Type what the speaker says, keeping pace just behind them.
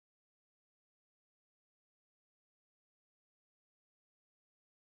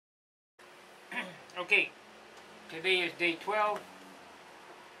Okay, today is day 12.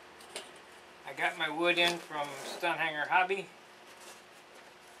 I got my wood in from Stun Hanger Hobby.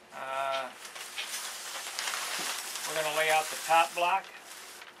 We're going to lay out the top block.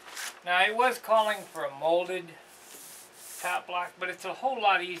 Now it was calling for a molded top block, but it's a whole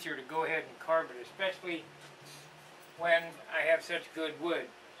lot easier to go ahead and carve it, especially when I have such good wood.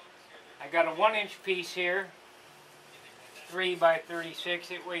 I got a 1-inch piece here, 3 by 36.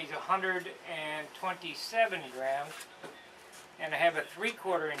 It weighs 127 grams. And I have a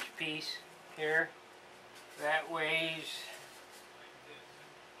 3/4 inch piece here that weighs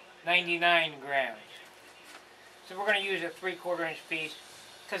 99 grams. So we're going to use a 3/4 inch piece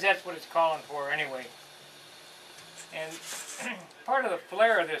because that's what it's calling for anyway. And part of the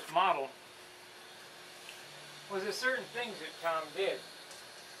flair of this model was the certain things that Tom did.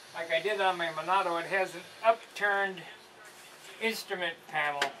 Like I did on my Monado, it has an upturned instrument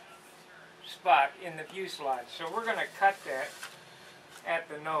panel spot in the fuselage. So we're going to cut that at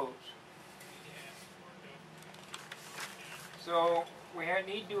the nose. So we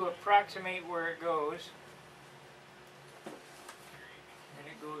need to approximate where it goes. And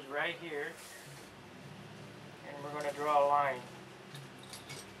it goes right here. And we're going to draw a line.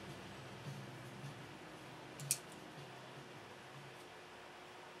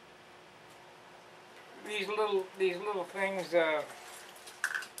 These little things, they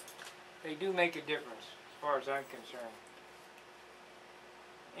do make a difference as far as I'm concerned.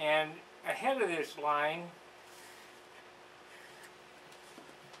 And ahead of this line,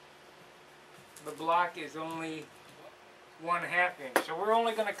 the block is only 1/2 inch. So we're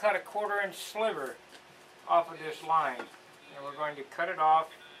only going to cut a 1/4 inch sliver off of this line. And we're going to cut it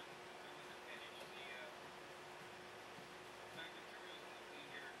off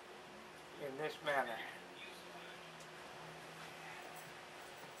in this manner.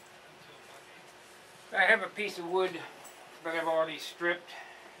 I have a piece of wood that I've already stripped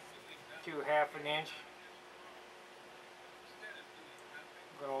to 1/2 inch.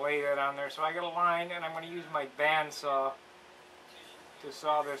 I'm going to lay that on there. So I got a line, and I'm going to use my bandsaw to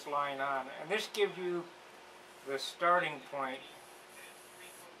saw this line on. And this gives you the starting point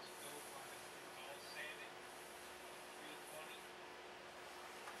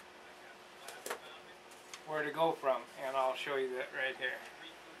where to go from, and I'll show you that right here.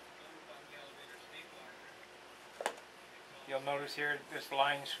 You'll notice here this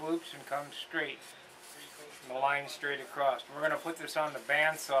line swoops and comes straight. And the line straight across. We're going to put this on the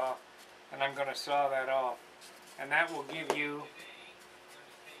bandsaw, and I'm going to saw that off. And that will give you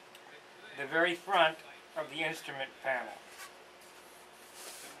the very front of the instrument panel.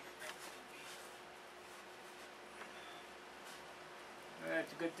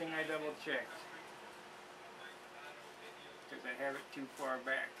 That's a good thing I double checked, because I have it too far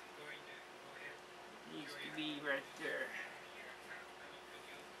back. It needs to be right there.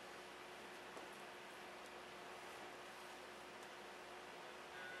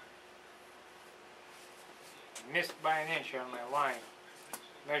 Missed by 1 inch on my line.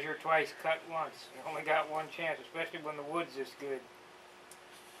 Measure twice, cut once. You only got one chance, especially when the wood's this good.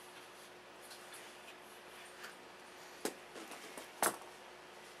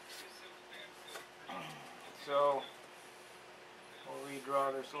 So we'll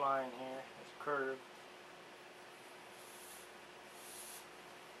redraw this line here, this curve.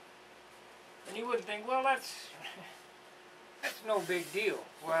 And you wouldn't think, well, that's no big deal.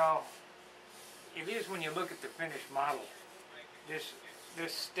 Well, it is when you look at the finished model. This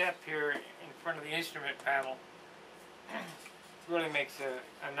step here in front of the instrument panel really makes a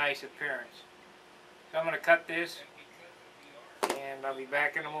nice appearance. So I'm going to cut this, and I'll be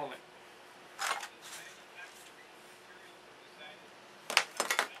back in a moment.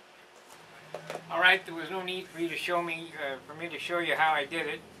 Alright, there was no need for you to show me, for me to show you how I did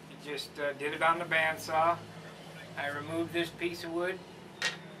it. I just did it on the bandsaw. I removed this piece of wood,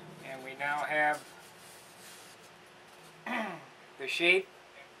 and we now have the shape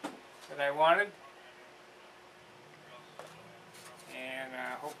that I wanted, and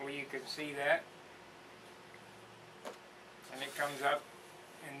hopefully you can see that. And it comes up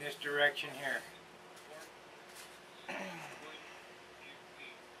in this direction here.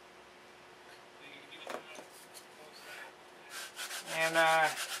 And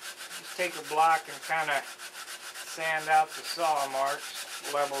just take a block and kind of sand out the saw marks,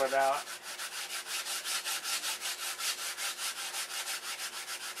 level it out.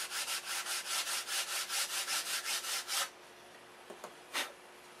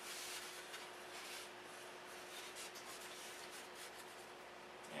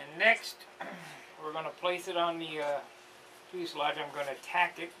 And next, we're going to place it on the fuselage. I'm going to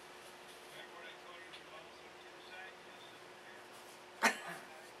tack it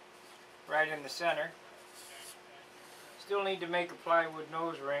right in the center. Still need to make a plywood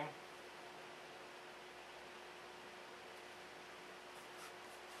nose ring.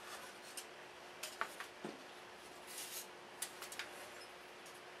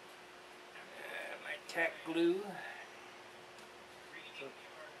 My tack glue. So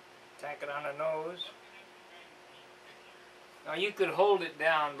tack it on the nose. Now you could hold it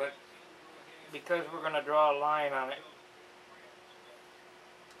down, but because we're going to draw a line on it,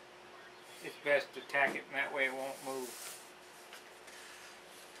 it's best to tack it, and that way it won't move.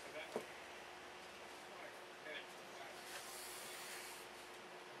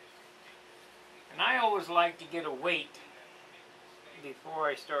 And I always like to get a weight before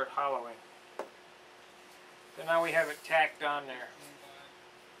I start hollowing. So now we have it tacked on there.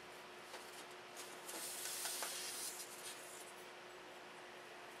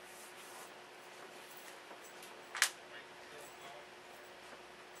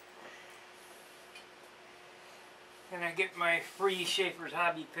 And I get my free Schaefer's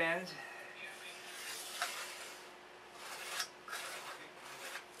Hobby pens.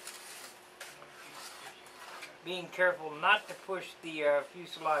 Being careful not to push the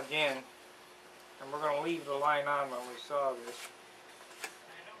fuselage in, and we're going to leave the line on when we saw this.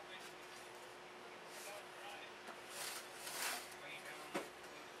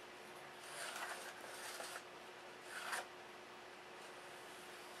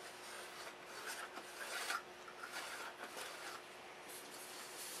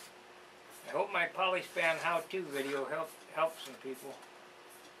 I hope my polyspan how-to video helps some people.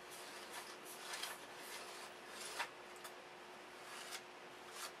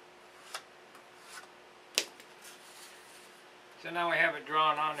 So now we have it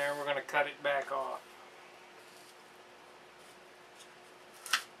drawn on there, and we're going to cut it back off.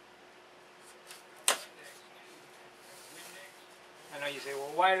 I know you say,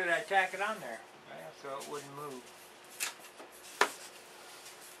 well, why did I tack it on there? Well, so it wouldn't move.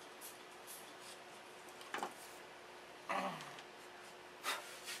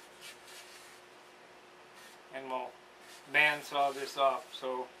 And we'll bandsaw this off.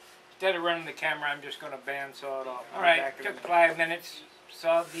 So instead of running the camera, I'm just going to bandsaw it off. Alright, took 5 minutes,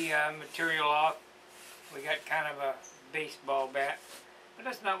 sawed the material off. We got kind of a baseball bat. But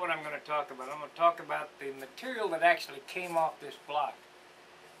that's not what I'm going to talk about. I'm going to talk about the material that actually came off this block.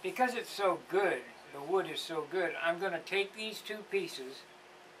 Because it's so good, the wood is so good, I'm going to take these two pieces,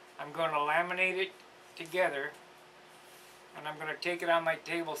 I'm going to laminate it together, and I'm going to take it on my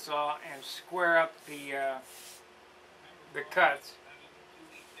table saw and square up the cuts.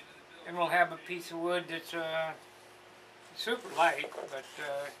 And we'll have a piece of wood that's super light, but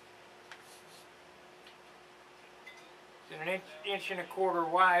it's an inch and a quarter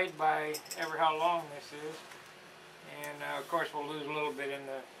wide by ever how long this is. And of course we'll lose a little bit in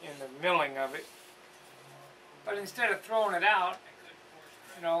the milling of it. But instead of throwing it out,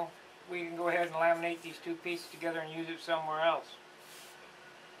 you know, we can go ahead and laminate these two pieces together and use it somewhere else.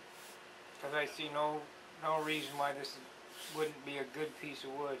 Because I see no reason why this wouldn't be a good piece of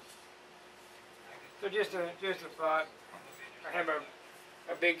wood. So just a thought. I have a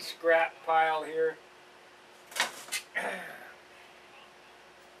big scrap pile here.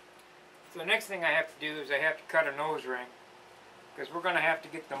 So the next thing I have to do is I have to cut a nose ring, because we're going to have to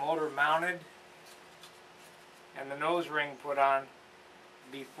get the motor mounted and the nose ring put on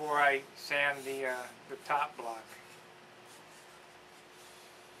before I sand the top block.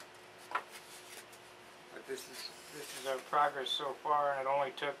 But this is our progress so far, and it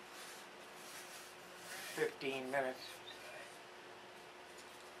only took 15 minutes.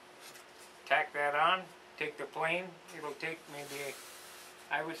 Tack that on, take the plane. It'll take maybe,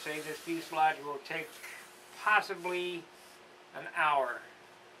 I would say this fuselage will take possibly an hour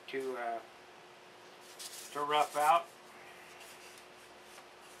to rough out.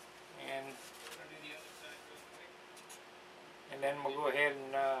 And then we'll go ahead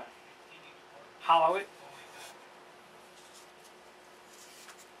and hollow it.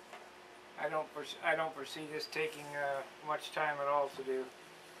 I don't foresee this taking much time at all to do.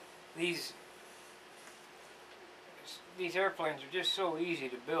 These airplanes are just so easy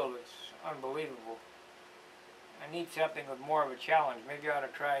to build, it's unbelievable. I need something with more of a challenge. Maybe I ought to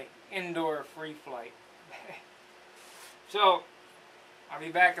try indoor free flight. So, I'll be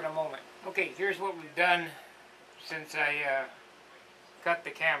back in a moment. Okay, here's what we've done since I cut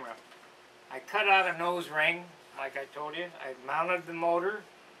the camera. I cut out a nose ring, like I told you. I mounted the motor,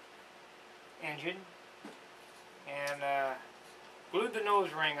 engine, and glued the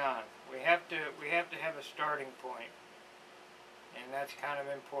nose ring on. We have to have a starting point, and that's kind of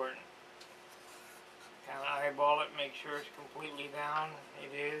important. Kind of eyeball it, make sure it's completely down.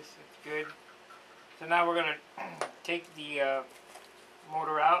 It is. It's good. So now we're going to take the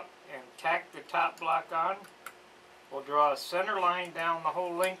motor out and tack the top block on. We'll draw a center line down the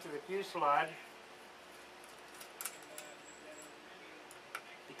whole length of the fuselage,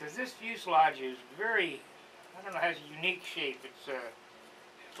 because this fuselage is very, I don't know, has a unique shape.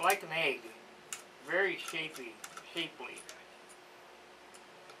 It's like an egg, very shapely.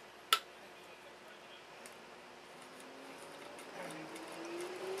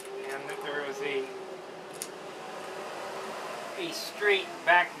 And that there is a straight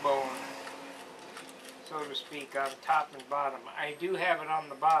backbone, so to speak, on top and bottom. I do have it on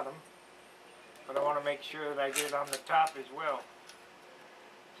the bottom, but I want to make sure that I get it on the top as well.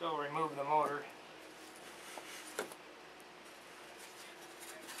 So remove the motor.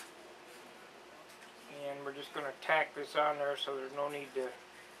 And we're just going to tack this on there, so there's no need to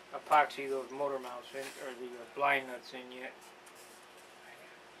epoxy those motor mounts in, or the blind nuts in yet.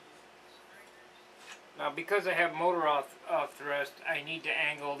 Now, because I have motor off thrust, I need to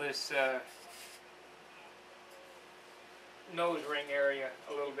angle this nose ring area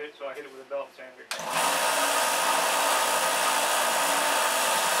a little bit, so I hit it with a belt sander.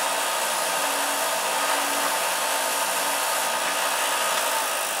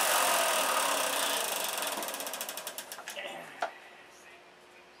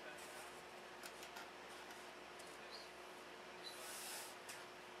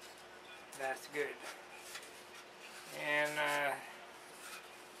 That's good. And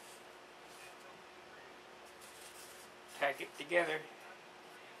tack it together.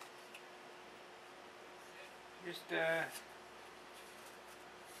 Just a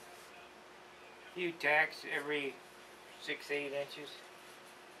few tacks every 6-8 inches.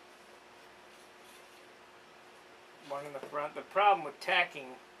 One in the front. The problem with tacking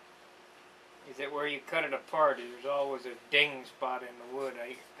is that where you cut it apart, there's always a ding spot in the wood.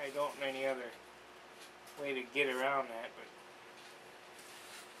 I don't know any other way to get around that, but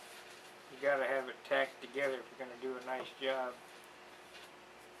you gotta have it tacked together if you're gonna do a nice job.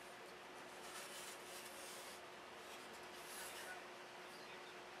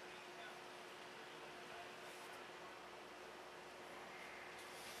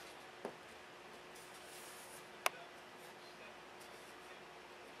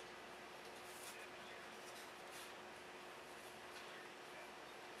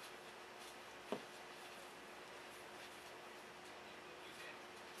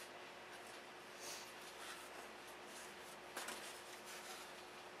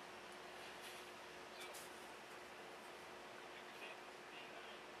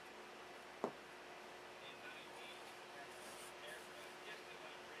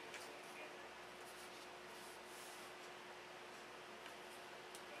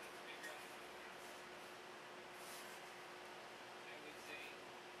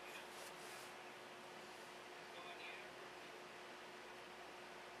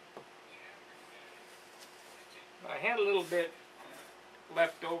 I had a little bit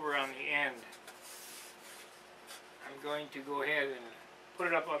left over on the end. I'm going to go ahead and put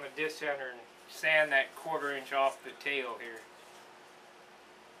it up on the disc center and sand that 1/4 inch off the tail here.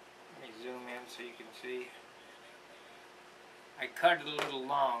 Let me zoom in so you can see. I cut it a little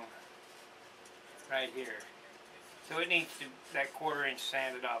long right here, so it needs to, that 1/4 inch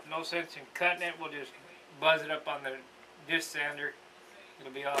sanded off. No sense in cutting it. We'll just buzz it up on the disc sander.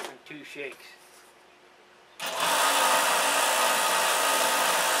 It'll be off in 2 shakes.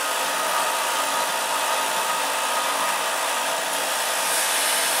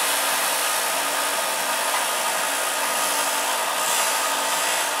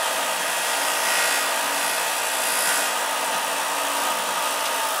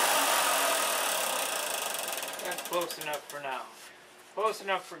 That's close enough for now. Close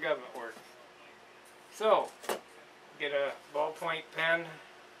enough for government work. So, get a ballpoint pen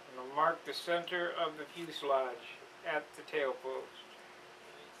and I'll mark the center of the fuselage at the tail post.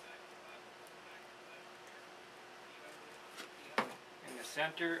 And the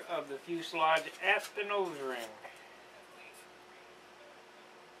center of the fuselage at the nose ring.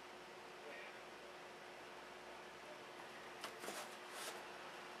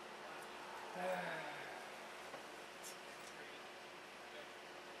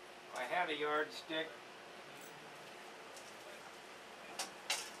 I had a yardstick.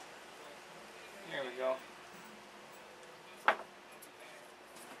 There we go.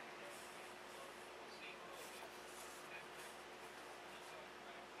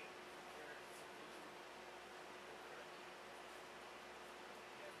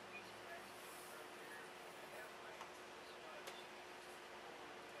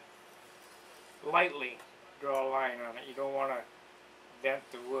 Lightly draw a line on it. You don't want to dent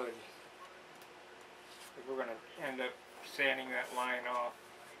the wood. because we're going to end up sanding that line off.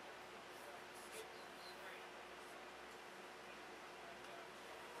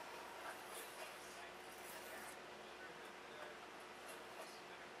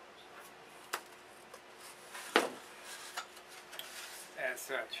 As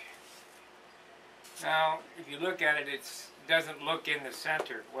such. Now, if you look at it, it doesn't look in the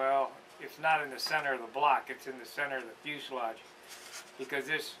center. Well, it's not in the center of the block, it's in the center of the fuselage, because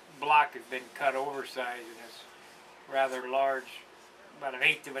this block has been cut oversized and it's rather large, about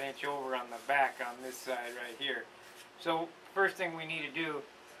 1/8 of an inch over on the back on this side right here. So first thing we need to do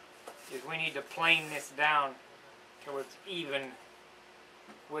is we need to plane this down so it's even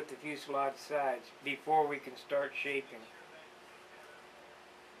with the fuselage sides before we can start shaping.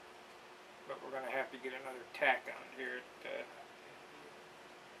 But we're going to have to get another tack on here.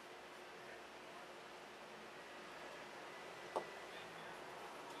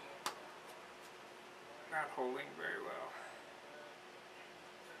 Not holding very well.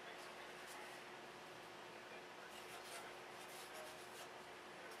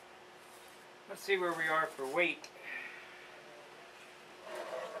 Let's see where we are for weight.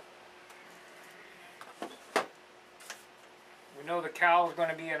 We know the cowl is going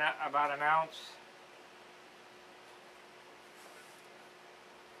to be about an ounce.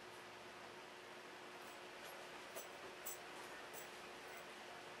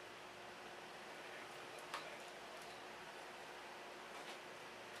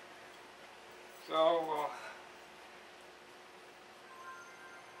 So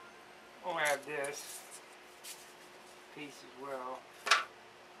we'll add this piece as well.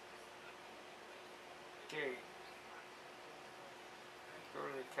 Okay. Go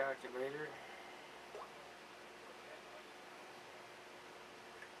to the calculator.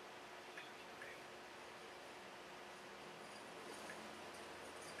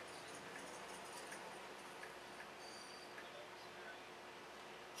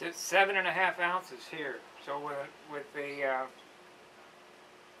 It's 7.5 ounces here. So with the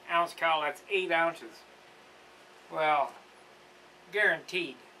ounce cowl, that's 8 ounces. Well,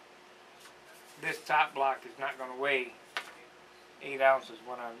 guaranteed, this top block is not going to weigh 8 ounces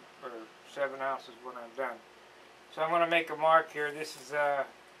when I'm, or 7 ounces when I'm done. So I'm going to make a mark here. This is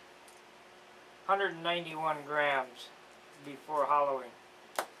 191 grams before hollowing.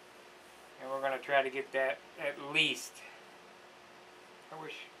 And we're going to try to get that at least. I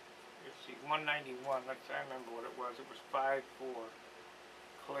wish, let's see, 191. I remember what it was. It was 5.4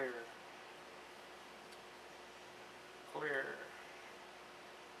 clear. Clear.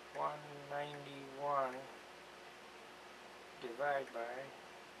 191. Divide by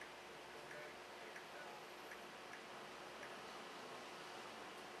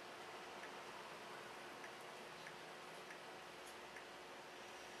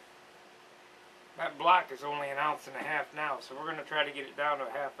that block is only 1.5 ounces now, so we're going to try to get it down to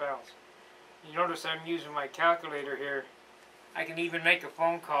 1/2 ounce. You notice I'm using my calculator here. I can even make a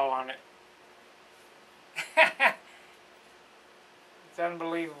phone call on it. It's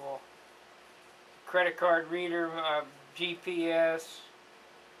unbelievable. Credit card reader, GPS,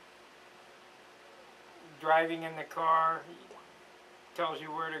 driving in the car, tells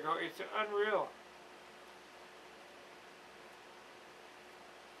you where to go. It's unreal.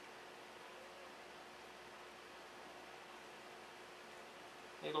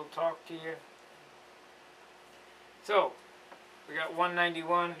 It'll talk to you. So, we got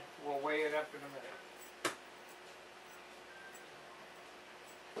 191. We'll weigh it up in a minute.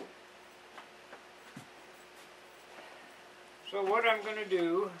 So what I'm going to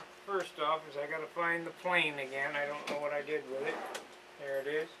do, first off, is I got to find the plane again. I don't know what I did with it. There it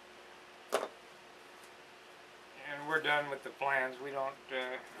is. And we're done with the plans. We don't,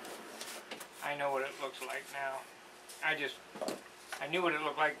 I know what it looks like now. I knew what it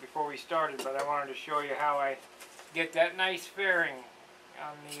looked like before we started, but I wanted to show you how I get that nice fairing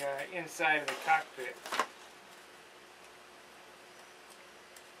on the inside of the cockpit.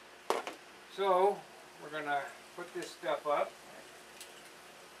 So, we're going to put this stuff up.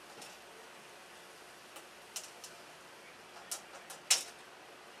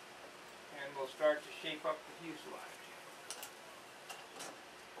 And we'll start to shape up the fuselage.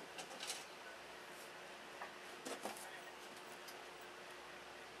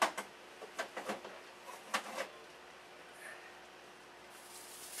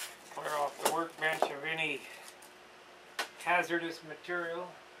 Clear off the workbench of any hazardous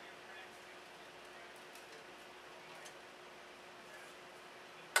material.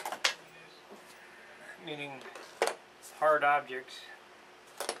 Meaning hard objects.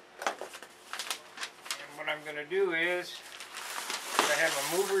 And what I'm going to do is, I have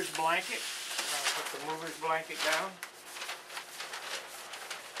a mover's blanket. I'll Put the mover's blanket down.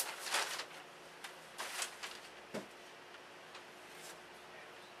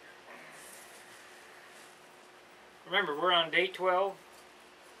 Remember, we're on day 12.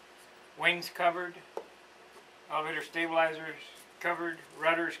 Wings covered. Elevator stabilizers covered.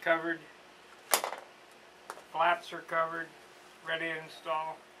 Rudders covered. Flaps are covered. Ready to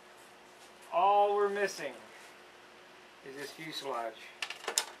install. All we're missing is this fuselage.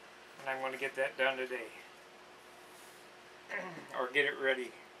 And I'm going to get that done today. Or get it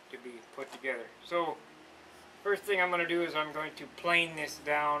ready to be put together. So, first thing I'm going to do is I'm going to plane this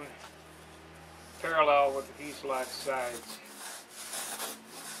down parallel with the fuselage sides.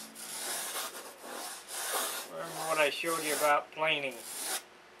 Remember what I showed you about planing.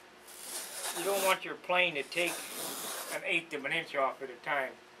 You don't want your plane to take 1/8 of an inch off at a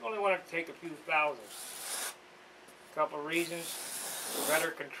time. You only want it to take a few thousandths. A couple of reasons.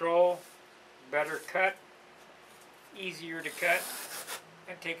 Better control, better cut, easier to cut,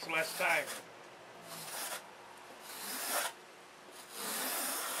 and takes less time.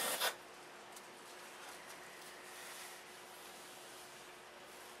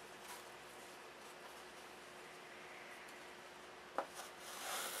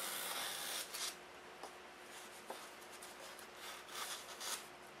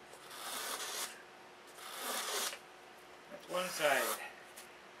 One side,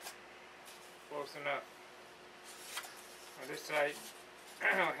 close enough. Now this side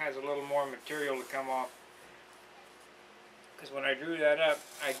has a little more material to come off, because when I drew that up,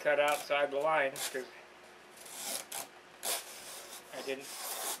 I cut outside the line because I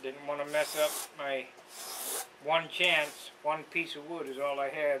didn't want to mess up my one chance. One piece of wood is all I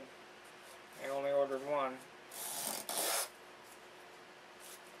had. I only ordered one.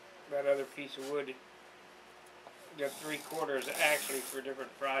 That other piece of wood, the 3/4 actually for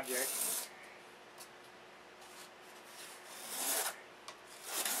different projects.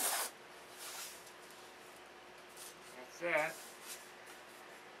 That's that.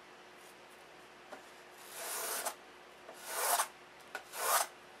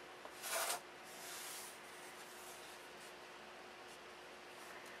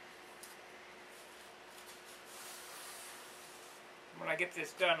 When I get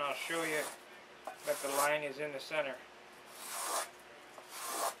this done, I'll show you that the line is in the center.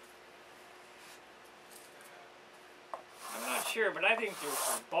 I'm not sure, but I think there's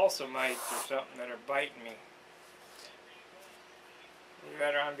some balsa mites or something that are biting me.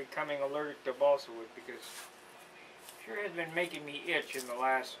 Either I'm becoming allergic to balsa wood, because it sure has been making me itch in the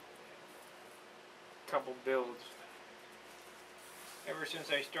last couple builds. Ever since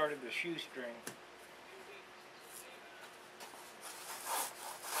I started the shoestring.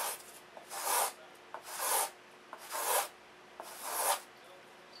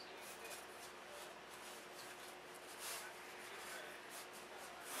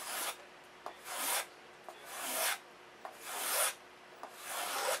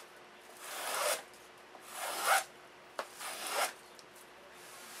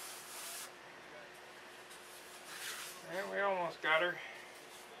 We almost got her.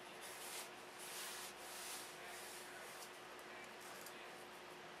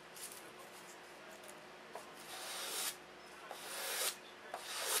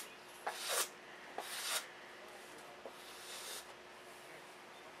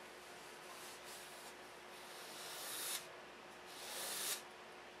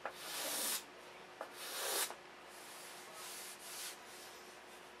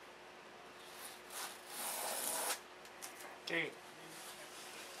 Okay.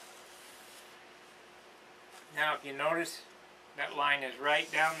 Now if you notice, that line is right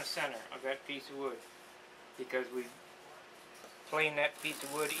down the center of that piece of wood, because we planed that piece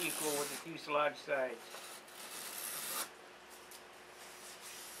of wood equal with the fuselage sides.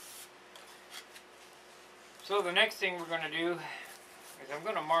 So the next thing we're going to do is I'm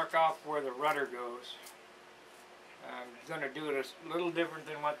going to mark off where the rudder goes. I'm going to do it a little different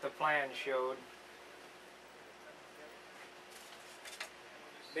than what the plan showed.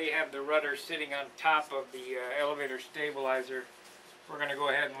 They have the rudder sitting on top of the elevator stabilizer. We're going to go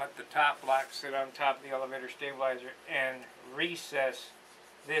ahead and let the top block sit on top of the elevator stabilizer and recess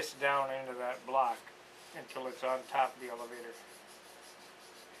this down into that block until it's on top of the elevator.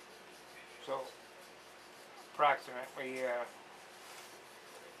 So approximately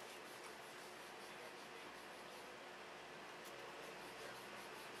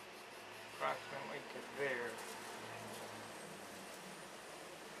to there.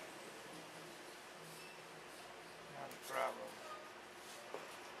 Not a problem.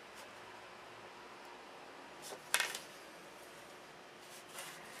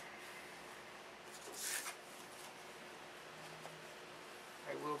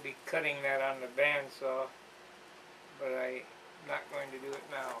 will be cutting that on the bandsaw, but I'm not going to do it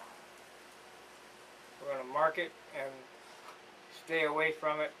now. We're going to mark it and stay away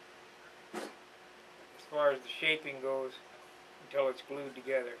from it as far as the shaping goes until it's glued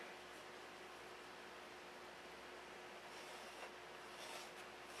together.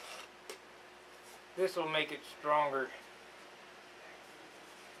 This will make it stronger.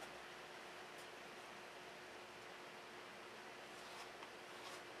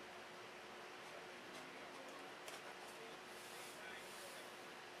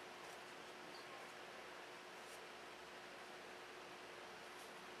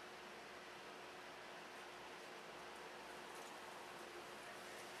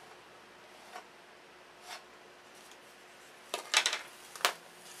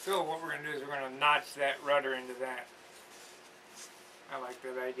 So what we're going to do is we're going to notch that rudder into that. I like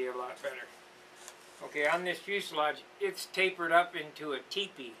that idea a lot better. Okay, on this fuselage, it's tapered up into a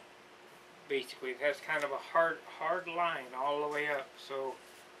teepee. Basically, it has kind of a hard line all the way up. So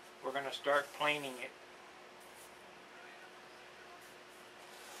we're going to start planing it.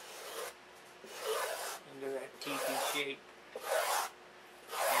 Into that teepee shape.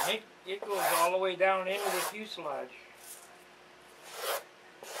 And it goes all the way down into the fuselage.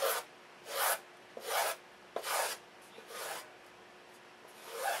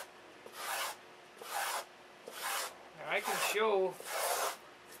 I can show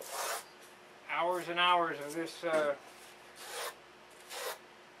hours and hours of this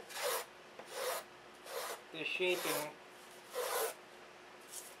this shaping,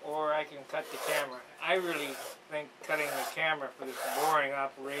 or I can cut the camera. I really think cutting the camera for this boring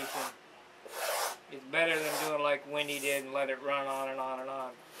operation is better than doing like Wendy did and let it run on and on and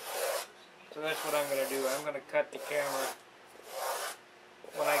on. So that's what I'm going to do. I'm going to cut the camera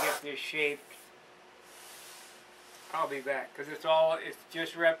when I get this shaped. I'll be back, because it's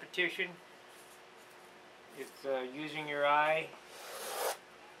just repetition. It's using your eye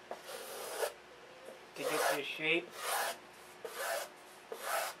to get this shape.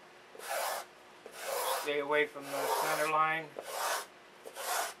 Stay away from the center line.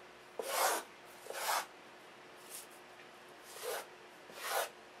 It's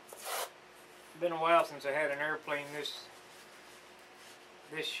been a while since I had an airplane this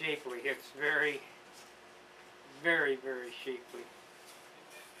shapely. It's very, very, very shapely.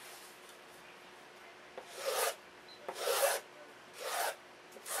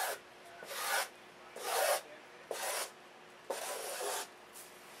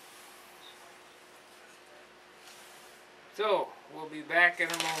 So, we'll be back in a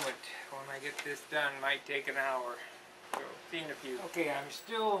moment when I get this done. Might take an hour. So, see you in a few. Okay, I'm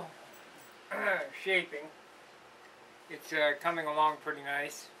still shaping. It's coming along pretty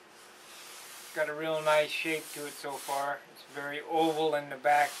nice. Got a real nice shape to it so far. It's very oval in the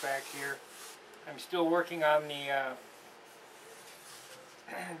back here. I'm still working on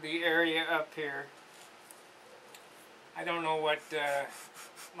the area up here. I don't know what,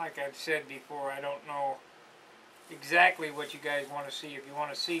 like I've said before, I don't know exactly what you guys want to see. If you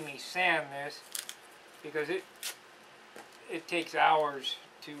want to see me sand this, because it takes hours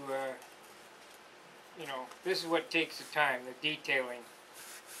to, you know, this is what takes the time, the detailing.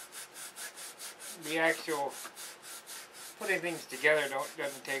 The actual putting things together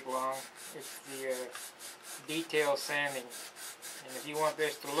doesn't take long. It's the detail sanding. And if you want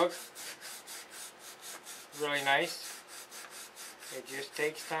this to look really nice, it just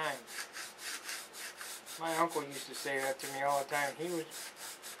takes time. My uncle used to say that to me all the time.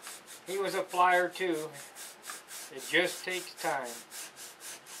 He was a flyer too. It just takes time.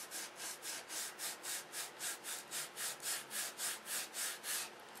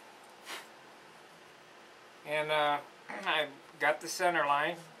 And I've got the center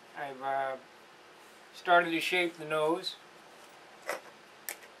line. I've started to shape the nose.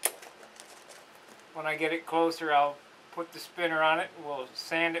 When I get it closer, I'll put the spinner on it. We'll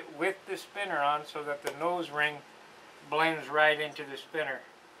sand it with the spinner on so that the nose ring blends right into the spinner.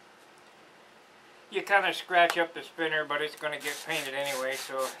 You kind of scratch up the spinner, but it's going to get painted anyway,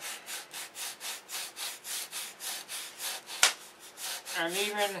 so I'm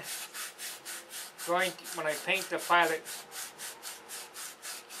even going to, when I paint the pilot,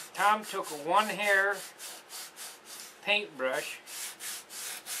 Tom took a 1-hair paintbrush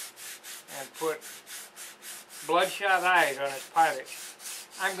and put bloodshot eyes on his pilot.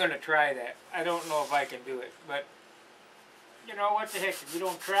 I'm going to try that. I don't know if I can do it, but you know, what the heck, if you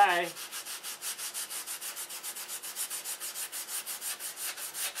don't try,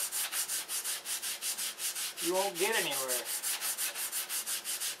 you won't get anywhere.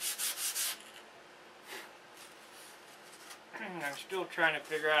 I'm still trying to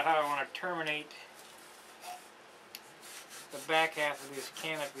figure out how I want to terminate the back half of this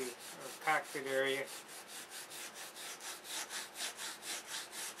canopy or cockpit area.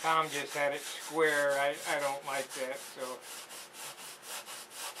 Tom just had it square. I don't like that, so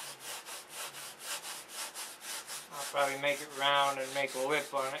I'll probably make it round and make a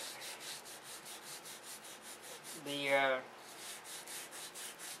lip on it.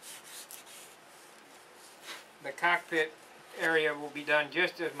 The cockpit area will be done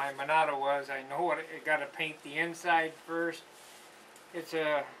just as my Monado was. I know what I got to paint the inside first. It's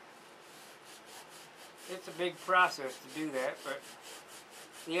a big process to do that, but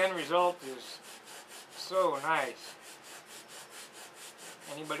the end result is so nice.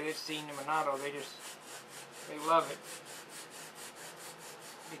 Anybody that's seen the Monado, they love it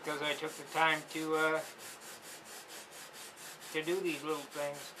because I took the time to do these little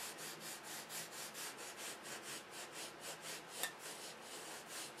things.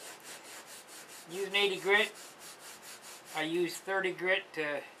 Using 80 grit. I use 30 grit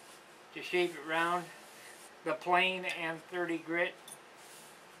to shape it round, the plane, and 30 grit.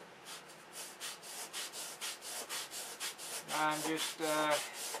 I'm just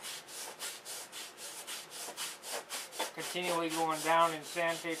continually going down in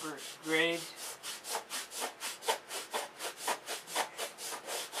sandpaper grades.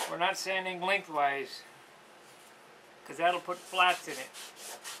 We're not sanding lengthwise because that'll put flats in it.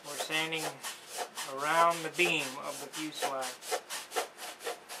 We're sanding around the beam of the fuselage.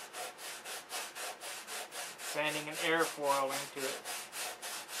 Sanding an airfoil into it.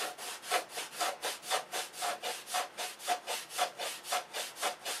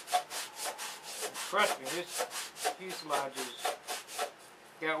 And trust me, this fuselage has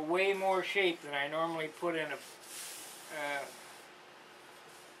got way more shape than I normally put in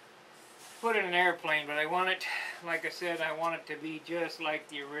an airplane, but I want it, like I said, I want it to be just like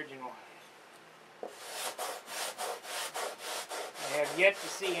the original. I have yet to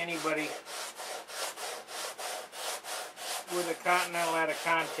see anybody with a Continental at a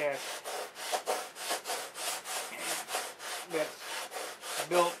contest that's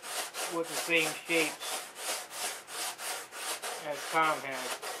built with the same shape as Tom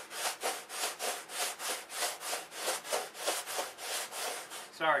has.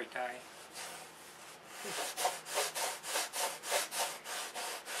 Sorry, Ty.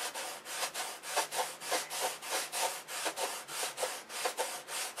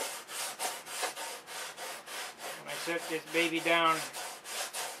 Set this baby down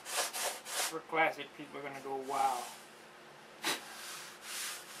for classic, people are going to go wow,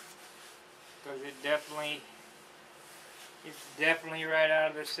 because it's definitely right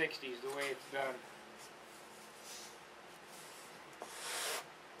out of the 60s the way it's done.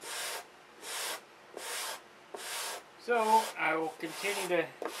 So I will continue to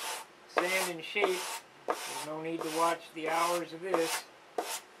sand and shape. There's no need to watch the hours of this.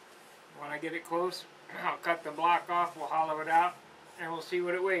 When I get it close, I'll cut the block off, we'll hollow it out, and we'll see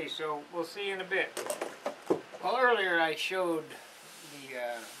what it weighs. So we'll see in a bit. Well, earlier I showed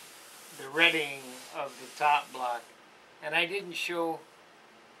the redding of the top block, and I didn't show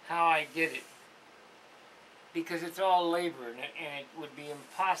how I did it because it's all labor, and it would be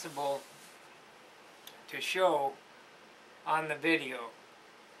impossible to show on the video.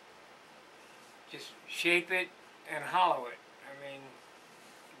 Just shape it and hollow it. I mean,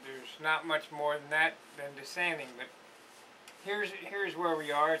 there's not much more than that than the sanding, but here's where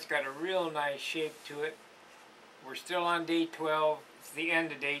we are. It's got a real nice shape to it. We're still on day 12. It's the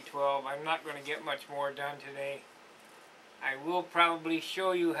end of day 12. I'm not going to get much more done today. I will probably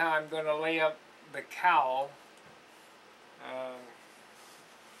show you how I'm going to lay up the cowl,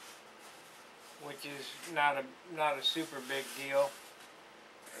 which is not a super big deal.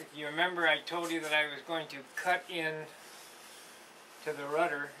 If you remember, I told you that I was going to cut in to the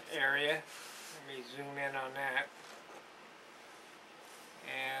rudder area. Let me zoom in on that.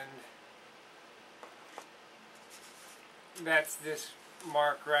 And that's this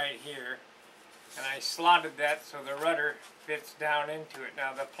mark right here. And I slotted that so the rudder fits down into it.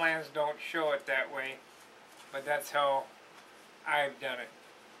 Now the plans don't show it that way, but that's how I've done it.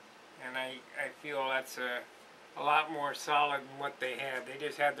 And I feel that's a lot more solid than what they had. They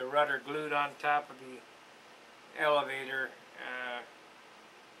just had the rudder glued on top of the elevator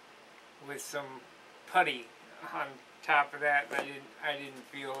with some putty on top of that, and I didn't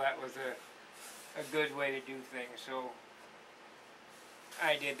feel that was a good way to do things, so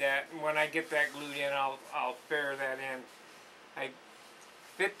I did that. And when I get that glued in, I'll ferrule that in. I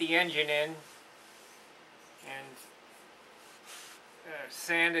fit the engine in and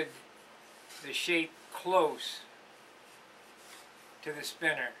sanded the shape close to the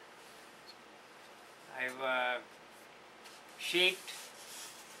spinner. I've shaped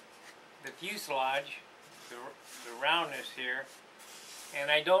the fuselage, the roundness here, and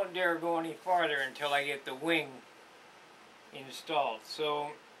I don't dare go any farther until I get the wing installed.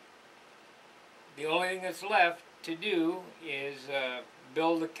 So the only thing that's left to do is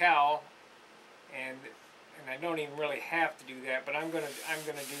build the cowl, and I don't even really have to do that, but I'm gonna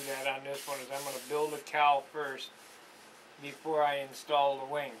do that on this one. Is I'm gonna build the cowl first before I install the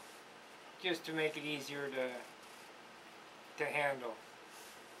wing, just to make it easier to handle.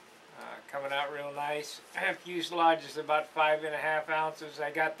 Coming out real nice. Fuselage is about 5.5 ounces.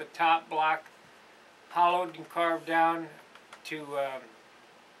 I got the top block hollowed and carved down to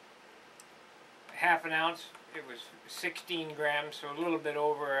half an ounce. It was 16 grams, so a little bit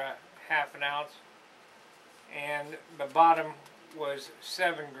over a half an ounce. And the bottom was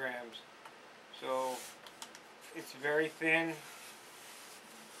 7 grams. So it's very thin.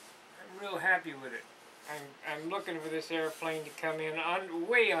 I'm real happy with it. I'm looking for this airplane to come in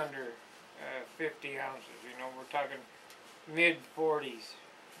way under 50 ounces. You know, we're talking mid-40s,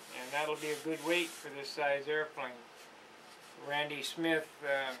 and that'll be a good weight for this size airplane. Randy Smith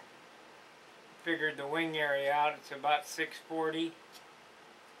figured the wing area out. It's about 640.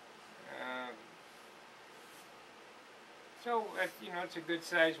 So you know, it's a good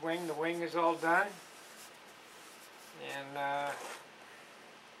size wing. The wing is all done, and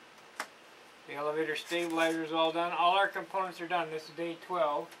the elevator stabilizer is all done. All our components are done. This is day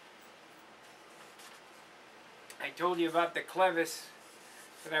 12. I told you about the clevis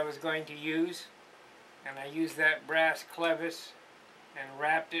that I was going to use, and I used that brass clevis and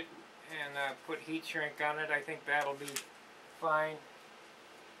wrapped it and put heat shrink on it. I think that'll be fine.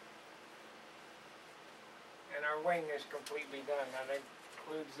 And our wing is completely done. That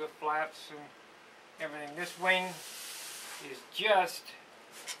includes the flaps and everything. This wing is just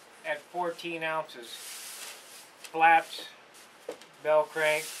at 14 ounces. Flaps, bell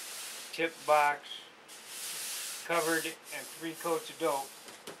crank, tip box, covered, and 3 coats of dope.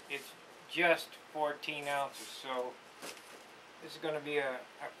 It's just 14 ounces. So this is going to be a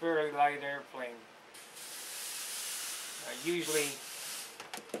fairly light airplane. Usually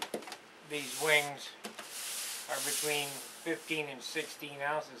these wings are between 15 and 16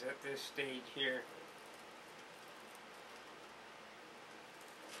 ounces at this stage here.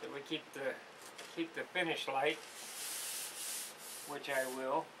 So we keep the finish light, which I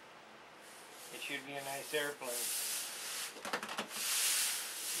will. It should be a nice airplane.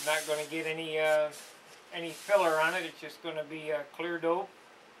 I'm not going to get any filler on it. It's just going to be clear dope.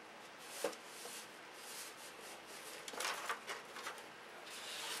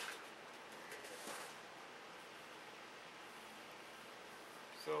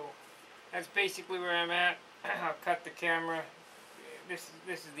 So that's basically where I'm at. I'll cut the camera. This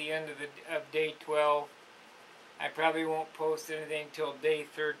is the end of day 12. I probably won't post anything till day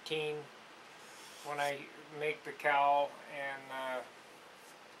 13 when I make the cowl and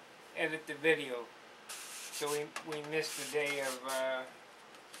edit the video. So we missed the day of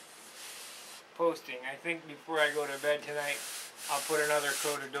posting. I think before I go to bed tonight, I'll put another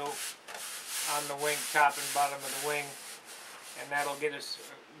coat of dope on the wing, top and bottom of the wing, and that'll get us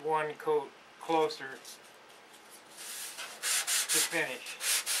one coat closer to finish.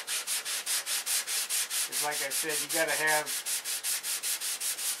 Because like I said, you got to have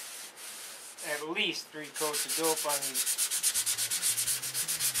at least 3 coats of dope on these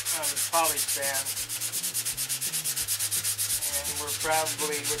poly span. And we're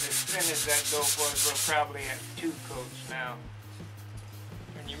probably, with as thin as that dope was, we're probably at 2 coats now.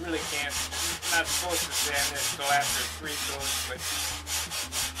 And you really can't, you're not supposed to sand this till after 3 coats, but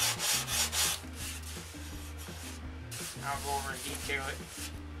I'll go over and detail it.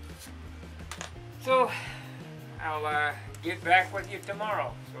 So I'll get back with you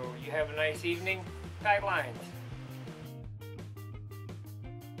tomorrow. So you have a nice evening. Tight lines.